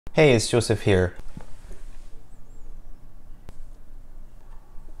Hey, it's Joseph here.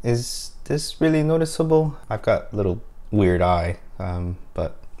 Is this really noticeable? I've got a little weird eye,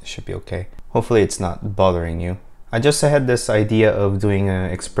 but it should be okay. Hopefully it's not bothering you. I just had this idea of doing an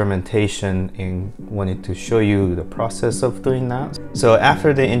experimentation and wanted to show you the process of doing that. So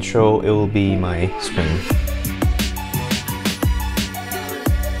after the intro, it will be my screen.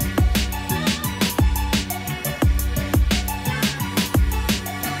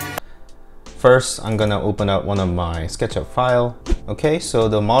 First, I'm gonna open up one of my SketchUp file. Okay, so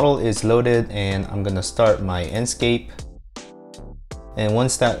the model is loaded and I'm gonna start my Enscape. And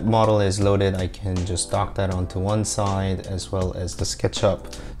once that model is loaded, I can just dock that onto one side as well as the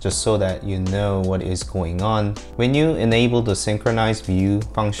SketchUp, just so that you know what is going on. When you enable the synchronize view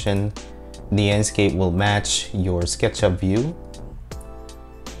function, the Enscape will match your SketchUp view.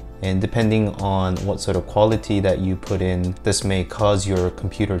 And depending on what sort of quality that you put in, this may cause your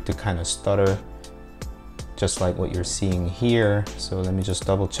computer to kind of stutter, just like what you're seeing here. So let me just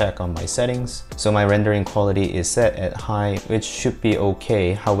double check on my settings. So my rendering quality is set at high, which should be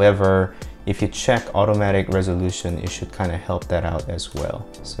okay. However, if you check automatic resolution, it should kind of help that out as well.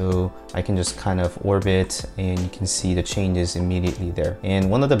 So I can just kind of orbit and you can see the changes immediately there. And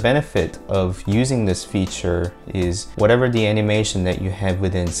one of the benefits of using this feature is whatever the animation that you have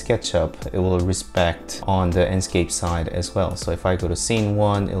within SketchUp, it will respect on the Enscape side as well. So if I go to scene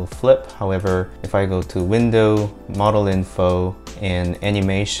 1, it'll flip. However, if I go to window, model info, and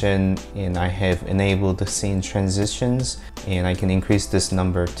animation, and I have enabled the scene transitions, and I can increase this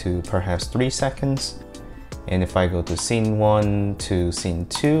number to perhaps 3 seconds. And if I go to scene 1 to scene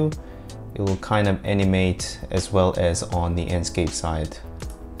 2, it will kind of animate as well as on the Enscape side.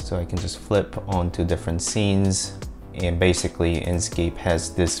 So I can just flip onto different scenes, and basically Enscape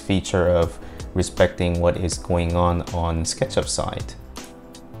has this feature of respecting what is going on SketchUp side.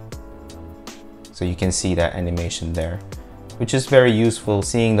 So you can see that animation there, which is very useful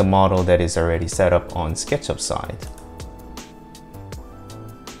seeing the model that is already set up on SketchUp side.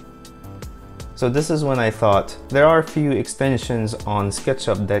 So this is when I thought there are a few extensions on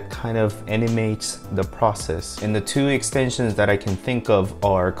SketchUp that kind of animates the process. And the two extensions that I can think of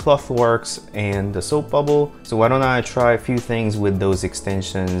are ClothWorks and the soap bubble. So why don't I try a few things with those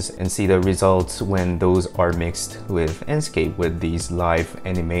extensions and see the results when those are mixed with Enscape with these live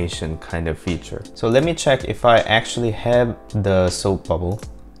animation kind of feature. So let me check if I actually have the soap bubble.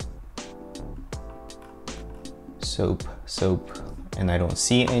 Soap. And I don't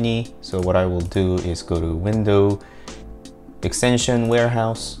see any. So what I will do is go to Window, Extension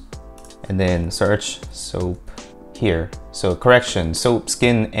Warehouse, and then search soap here. So correction, soap,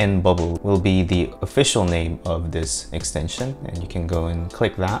 skin, and bubble will be the official name of this extension, and you can go and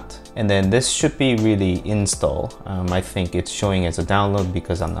click that. And then this should be really install. I think it's showing as a download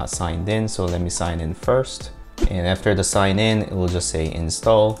because I'm not signed in, so let me sign in first. And after the sign in, it will just say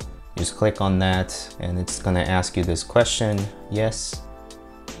install. Just click on that and it's gonna ask you this question. Yes.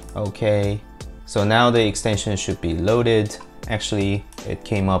 Okay. So now the extension should be loaded. Actually, it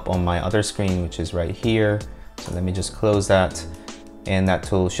came up on my other screen, which is right here. So let me just close that and that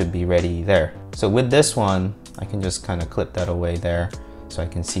tool should be ready there. So with this one, I can just kind of clip that away there so I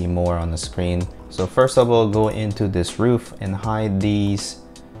can see more on the screen. So first of all, go into this roof and hide these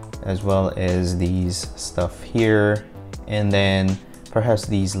as well as these stuff here. And then perhaps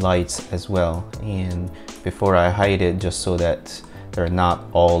these lights as well. And before I hide it, just so that they're not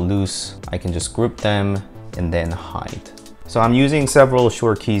all loose, I can just group them and then hide. So I'm using several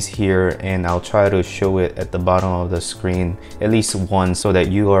short keys here and I'll try to show it at the bottom of the screen, at least once, so that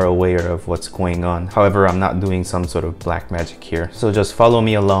you are aware of what's going on. However, I'm not doing some sort of black magic here. So just follow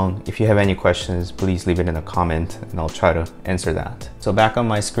me along. If you have any questions, please leave it in a comment and I'll try to answer that. So back on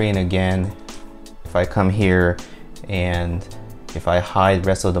my screen again, if I come here and if I hide the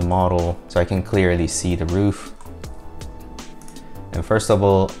rest of the model so I can clearly see the roof. And first of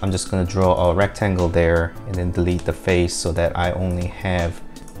all, I'm just gonna draw a rectangle there and then delete the face so that I only have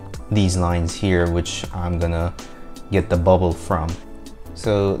these lines here, which I'm gonna get the bubble from.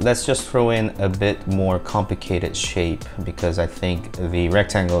 So let's just throw in a bit more complicated shape because I think the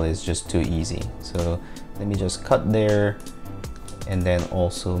rectangle is just too easy. So let me just cut there and then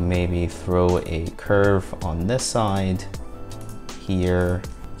also maybe throw a curve on this side here,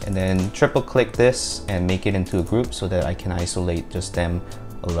 and then triple click this and make it into a group so that I can isolate just them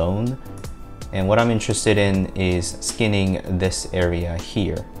alone. And what I'm interested in is skinning this area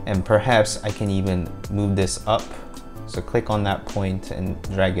here, and perhaps I can even move this up. So click on that point and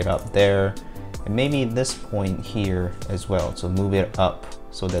drag it up there, and maybe this point here as well. So move it up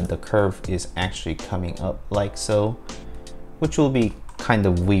so that the curve is actually coming up like so, which will be kind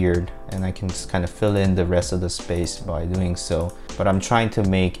of weird, and I can just kind of fill in the rest of the space by doing so. But I'm trying to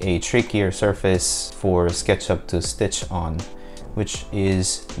make a trickier surface for SketchUp to stitch on, which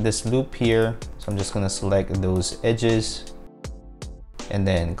is this loop here. So I'm just gonna select those edges and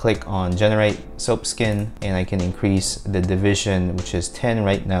then click on generate soap skin, and I can increase the division, which is 10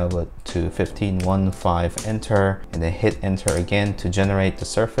 right now, but to 15, 1, 5, enter, and then hit enter again to generate the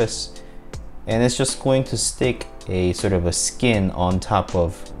surface. And it's just going to stick a sort of a skin on top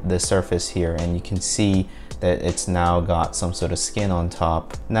of the surface here, and you can see that it's now got some sort of skin on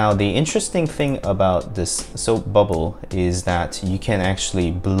top. Now, the interesting thing about this soap bubble is that you can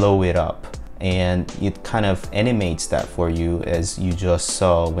actually blow it up, and it kind of animates that for you, as you just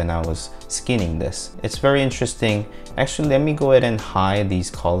saw when I was skinning this. It's very interesting. Actually, let me go ahead and hide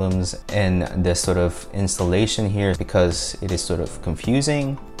these columns and this sort of installation here, because it is sort of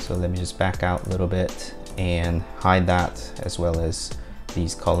confusing. So let me just back out a little bit and hide that, as well as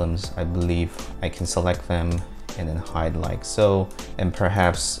these columns. I believe I can select them and then hide like so, and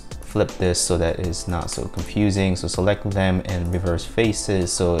perhaps flip this so that it's not so confusing. So select them and reverse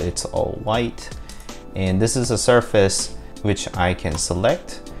faces so it's all white. And this is a surface which I can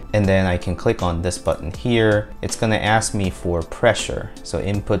select, and then I can click on this button here. It's gonna ask me for pressure. So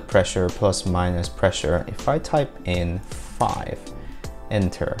input pressure plus minus pressure. If I type in 5,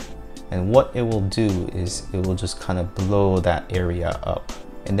 enter, and what it will do is it will just kind of blow that area up.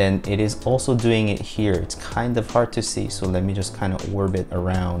 And then it is also doing it here. It's kind of hard to see, so let me just kind of orbit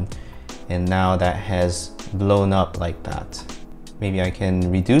around, and now that has blown up like that. Maybe I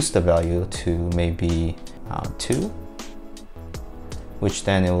can reduce the value to maybe 2, which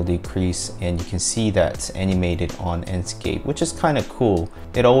then it will decrease, and you can see that's animated on Enscape, which is kind of cool.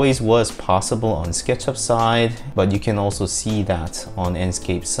 It always was possible on SketchUp side, but you can also see that on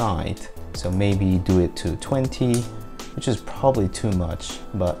Enscape side. So maybe do it to 20, which is probably too much,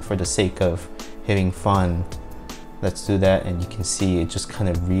 but for the sake of having fun, let's do that. And you can see it just kind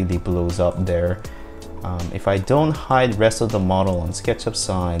of really blows up there. If I don't hide rest of the model on SketchUp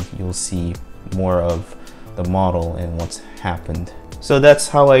side, you'll see more of the model and what's happened. So that's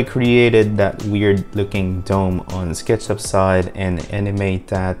how I created that weird looking dome on SketchUp side and animate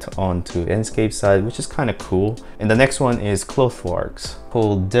that onto Enscape side, which is kind of cool. And the next one is ClothWorks.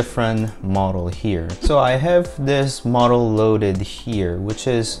 Pull different model here. So I have this model loaded here, which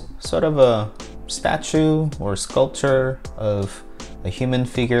is sort of a statue or sculpture of a human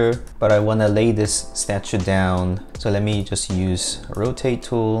figure, but I want to lay this statue down. So let me just use a rotate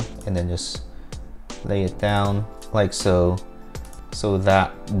tool and then just lay it down like so, so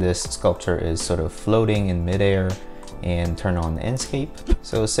that this sculpture is sort of floating in midair, and turn on Enscape.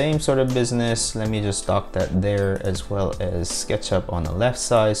 So same sort of business. Let me just dock that there, as well as SketchUp on the left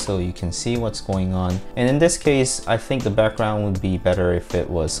side so you can see what's going on. And in this case, I think the background would be better if it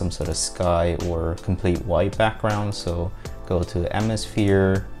was some sort of sky or complete white background. So go to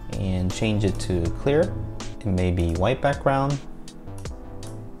atmosphere and change it to clear, and maybe white background.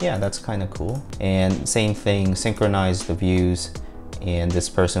 Yeah, that's kind of cool. And same thing, synchronize the views, and this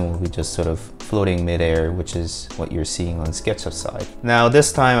person will be just sort of floating midair, which is what you're seeing on SketchUp side. Now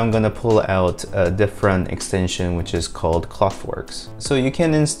this time I'm gonna pull out a different extension, which is called ClothWorks. So you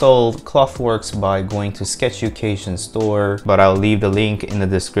can install ClothWorks by going to Sketchucation store, but I'll leave the link in the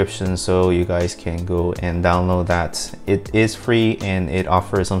description so you guys can go and download that. It is free and it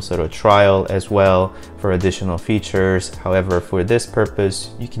offers some sort of trial as well for additional features. However, for this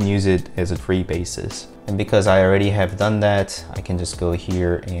purpose, you can use it as a free basis. And because I already have done that, I can just go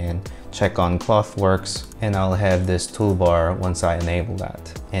here and check on ClothWorks, and I'll have this toolbar once I enable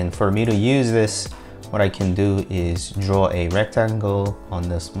that. And for me to use this, what I can do is draw a rectangle on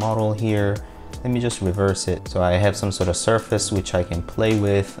this model here. Let me just reverse it. So I have some sort of surface which I can play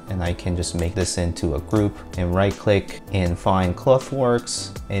with, and I can just make this into a group and right click and find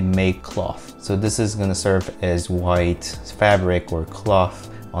ClothWorks and make cloth. So this is gonna serve as white fabric or cloth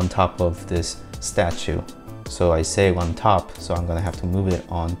on top of this statue. So I say on top, so I'm gonna have to move it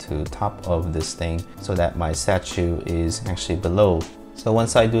onto top of this thing so that my statue is actually below. So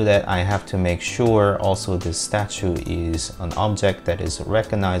once I do that, I have to make sure also this statue is an object that is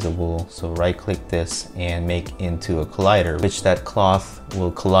recognizable. So right click this and make into a collider, which that cloth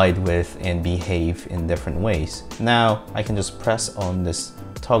will collide with and behave in different ways. Now I can just press on this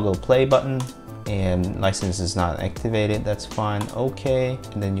toggle play button, and license is not activated, that's fine, okay.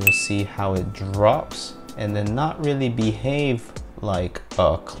 And then you'll see how it drops and then not really behave like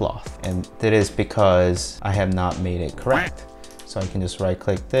a cloth. And that is because I have not made it correct. So I can just right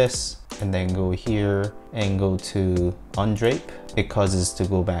click this and then go here and go to undrape, because it's to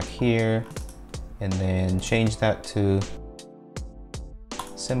go back here, and then change that to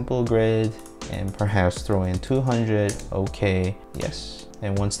simple grid, and perhaps throw in 200. Okay, yes.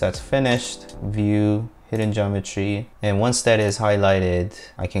 And once that's finished, view, hidden geometry. And once that is highlighted,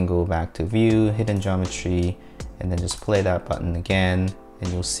 I can go back to view, hidden geometry, and then just play that button again,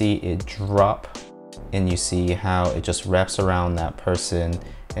 and you'll see it drop, and you see how it just wraps around that person,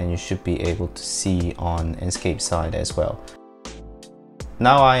 and you should be able to see on Enscape side as well.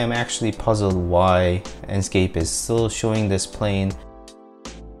 Now I am actually puzzled why Enscape is still showing this plane.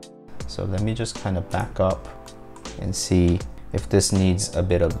 So let me just kind of back up and see if this needs a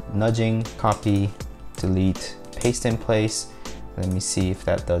bit of nudging. Copy, delete, paste in place. Let me see if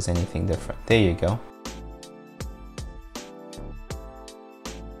that does anything different. There you go.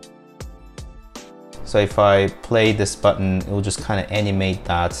 So if I play this button, it will just kind of animate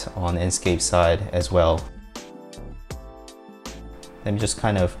that on Enscape side as well. Let me just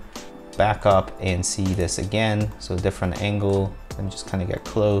kind of back up and see this again. So different angle. Let me just kind of get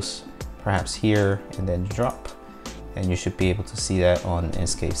close, perhaps here, and then drop. And you should be able to see that on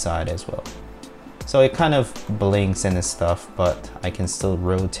Enscape side as well. So it kind of blinks and stuff, but I can still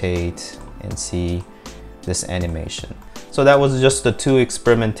rotate and see this animation. So that was just the two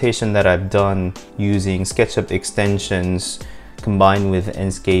experimentation that I've done using SketchUp extensions combined with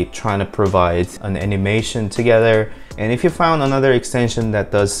Enscape, trying to provide an animation together. And if you found another extension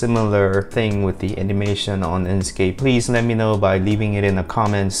that does similar thing with the animation on Enscape, please let me know by leaving it in the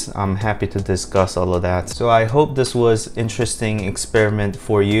comments. I'm happy to discuss all of that. So I hope this was interesting experiment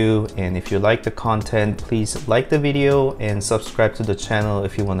for you. And if you like the content, please like the video and subscribe to the channel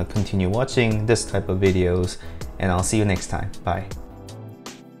if you want to continue watching this type of videos. And I'll see you next time. Bye.